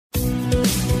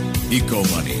Eco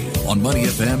Money on Money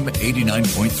FM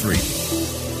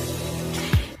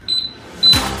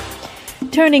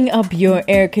 89.3. Turning up your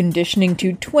air conditioning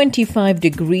to 25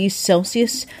 degrees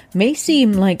Celsius may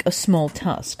seem like a small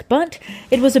task, but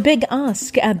it was a big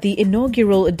ask at the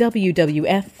inaugural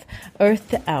WWF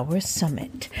Earth Hour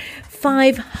Summit.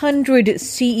 500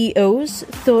 CEOs,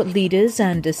 thought leaders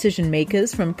and decision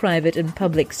makers from private and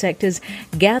public sectors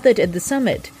gathered at the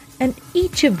summit, and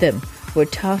each of them were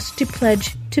tasked to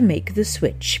pledge to make the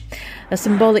switch. A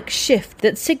symbolic shift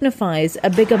that signifies a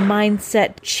bigger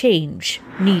mindset change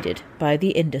needed by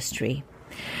the industry.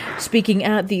 Speaking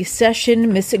at the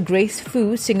session, Ms. Grace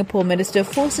Fu, Singapore Minister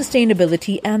for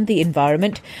Sustainability and the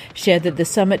Environment, shared that the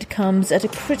summit comes at a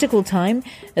critical time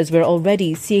as we're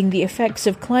already seeing the effects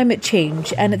of climate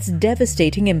change and its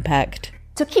devastating impact.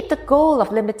 To keep the goal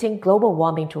of limiting global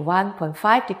warming to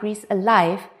 1.5 degrees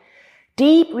alive,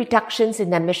 deep reductions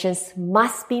in emissions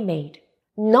must be made,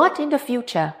 not in the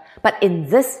future, but in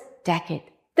this decade.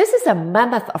 This is a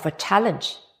mammoth of a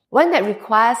challenge, one that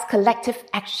requires collective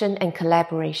action and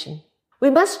collaboration. We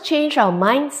must change our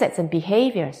mindsets and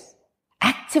behaviors,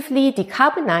 actively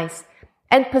decarbonize,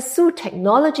 and pursue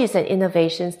technologies and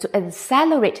innovations to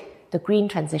accelerate the green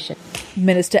transition.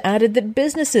 Minister added that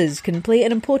businesses can play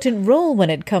an important role when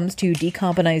it comes to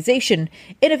decarbonisation,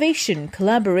 innovation,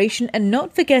 collaboration, and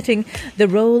not forgetting the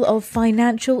role of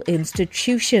financial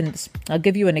institutions. I'll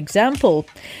give you an example.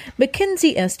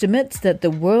 McKinsey estimates that the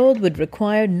world would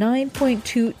require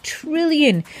 $9.2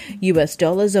 trillion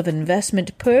of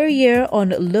investment per year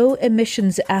on low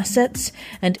emissions assets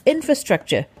and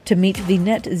infrastructure to meet the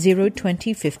net zero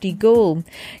 2050 goal.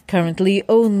 Currently,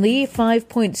 only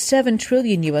 $5.7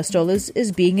 trillion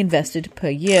is being invested per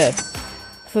year.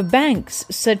 For banks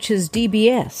such as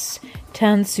DBS,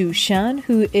 Tan Su Shan,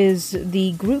 who is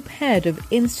the group head of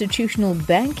institutional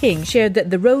banking, shared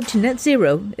that the road to net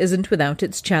zero isn't without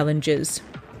its challenges.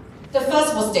 The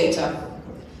first was data.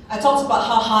 I talked about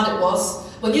how hard it was.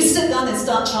 When you sit down and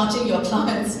start charging your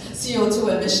clients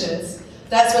CO2 emissions,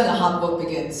 that's when the hard work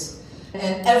begins.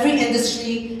 And every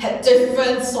industry had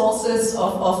different sources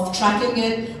of tracking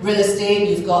it. Real estate,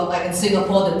 you've got, like in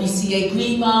Singapore, the BCA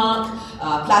Green Mark,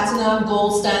 Platinum,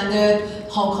 Gold Standard.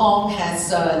 Hong Kong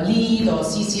has LEED or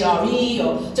CCRE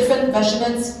or different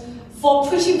measurements for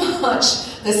pretty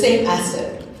much the same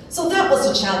asset. So that was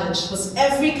the challenge, was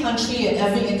every country and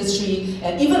every industry,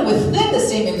 and even within the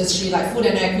same industry, like food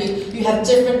and agri, you have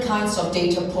different kinds of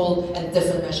data pull and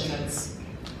different measurements.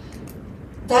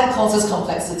 That causes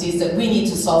complexities that we need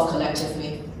to solve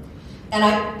collectively. And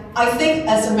I think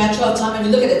as a matter of time, when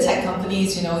you look at the tech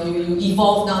companies, you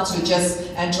evolve now to just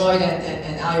Android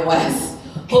and iOS.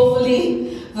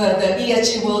 Hopefully, the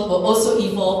ESG world will also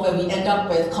evolve where we end up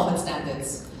with common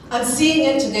standards. I'm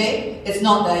seeing it today, it's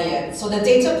not there yet. So the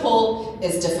data pull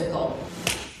is difficult.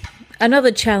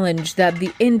 Another challenge that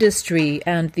the industry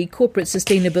and the corporate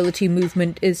sustainability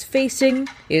movement is facing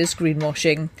is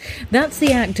greenwashing. That's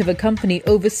the act of a company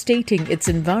overstating its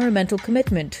environmental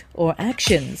commitment or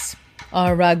actions.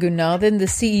 R. Raghunathan, the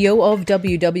CEO of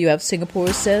WWF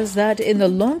Singapore, says that in the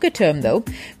longer term, though,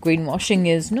 greenwashing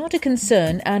is not a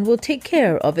concern and will take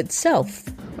care of itself.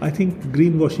 I think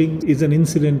greenwashing is an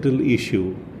incidental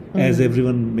issue as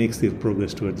everyone makes their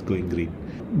progress towards going green.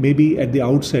 Maybe at the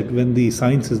outset, when the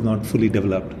science is not fully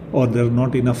developed, or there are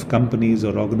not enough companies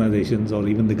or organizations or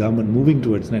even the government moving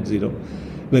towards net zero,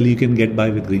 well, you can get by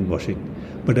with greenwashing.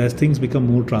 But as things become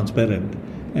more transparent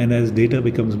and as data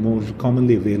becomes more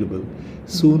commonly available,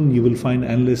 soon you will find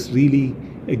analysts really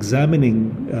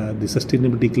examining the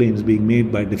sustainability claims being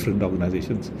made by different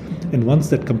organizations. And once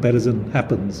that comparison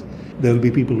happens, there will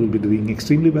be people who will be doing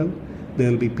extremely well. There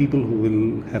will be people who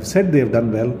will have said they have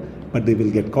done well, but they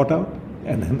will get caught out,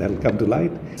 and then they'll come to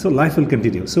light. So life will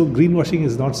continue. So greenwashing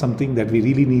is not something that we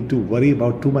really need to worry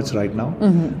about too much right now.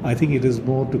 I think it is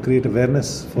more to create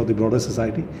awareness for the broader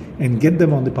society and get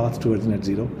them on the path towards net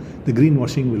zero. The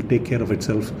greenwashing will take care of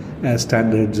itself as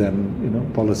standards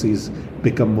and policies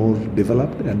become more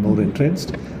developed and more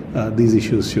entrenched. These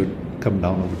issues should come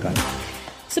down over time.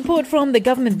 Support from the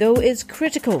government, though, is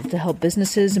critical to help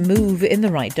businesses move in the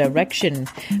right direction.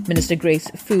 Minister Grace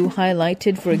Fu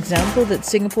highlighted, for example, that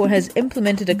Singapore has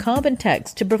implemented a carbon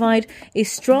tax to provide a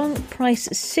strong price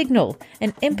signal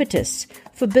and impetus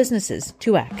for businesses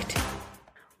to act.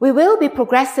 We will be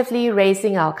progressively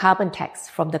raising our carbon tax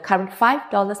from the current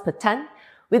 $5 per tonne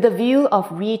with a view of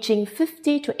reaching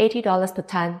 $50 to $80 per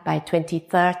tonne by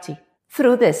 2030.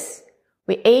 Through this,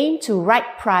 we aim to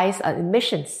right price our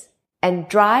emissions and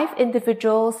drive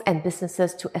individuals and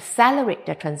businesses to accelerate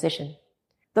their transition.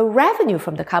 The revenue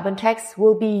from the carbon tax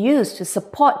will be used to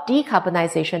support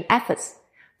decarbonization efforts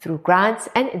through grants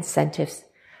and incentives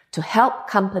to help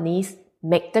companies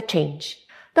make the change.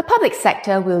 The public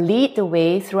sector will lead the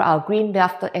way through our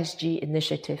GreenBuff.SG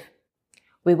initiative.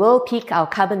 We will peak our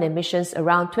carbon emissions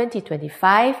around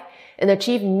 2025 and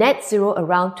achieve net zero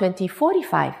around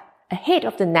 2045, ahead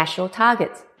of the national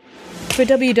target. For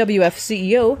WWF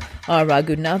CEO R.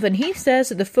 Raghunathan, he says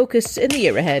the focus in the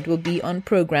year ahead will be on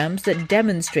programs that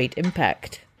demonstrate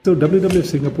impact. So WWF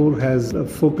Singapore has a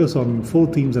focus on 4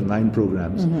 themes and 9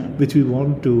 programs, which we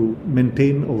want to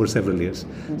maintain over several years.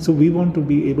 So we want to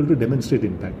be able to demonstrate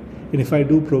impact. And if I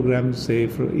do programs, say,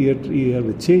 for year to year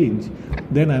with change,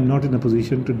 then I'm not in a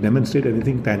position to demonstrate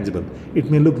anything tangible. It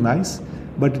may look nice,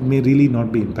 but it may really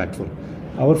not be impactful.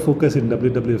 Our focus in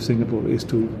WWF Singapore is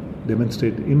to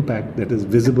demonstrate impact that is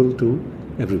visible to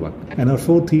everyone. And our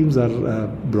 4 themes are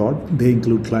broad. They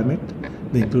include climate,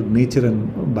 they include nature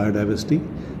and biodiversity,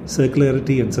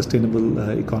 circularity and sustainable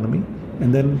economy,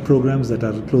 and then programs that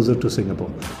are closer to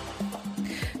Singapore.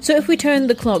 So if we turn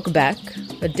the clock back,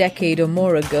 a decade or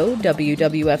more ago,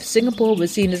 WWF Singapore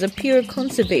was seen as a pure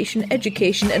conservation,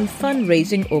 education and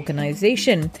fundraising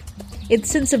organization. It's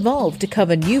since evolved to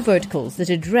cover new verticals that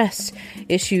address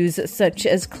issues such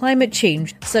as climate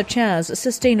change, such as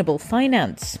sustainable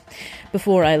finance.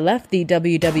 Before I left the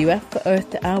WWF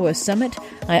Earth Hour Summit,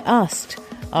 I asked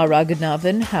R.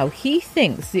 Raghunathan how he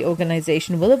thinks the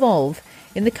organization will evolve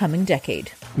in the coming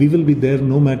decade. We will be there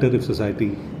no matter if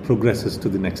society progresses to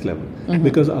the next level,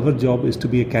 because our job is to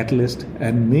be a catalyst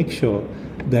and make sure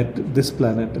that this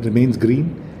planet remains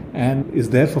green and is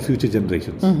there for future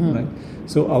generations. Right?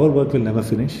 So our work will never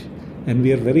finish, and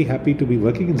we are very happy to be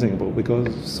working in Singapore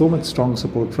because so much strong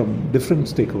support from different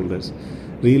stakeholders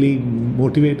really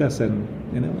motivate us and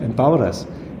empower us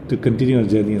to continue our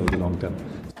journey over the long term.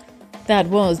 That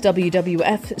was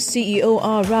WWF CEO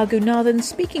R. Raghunathan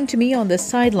speaking to me on the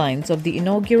sidelines of the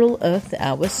inaugural Earth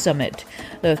Hour Summit.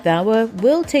 Earth Hour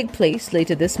will take place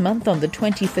later this month on the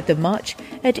 25th of March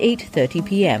at 8:30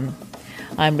 p.m.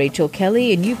 I'm Rachel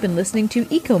Kelly, and you've been listening to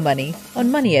Eco Money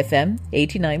on Money FM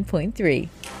 89.3.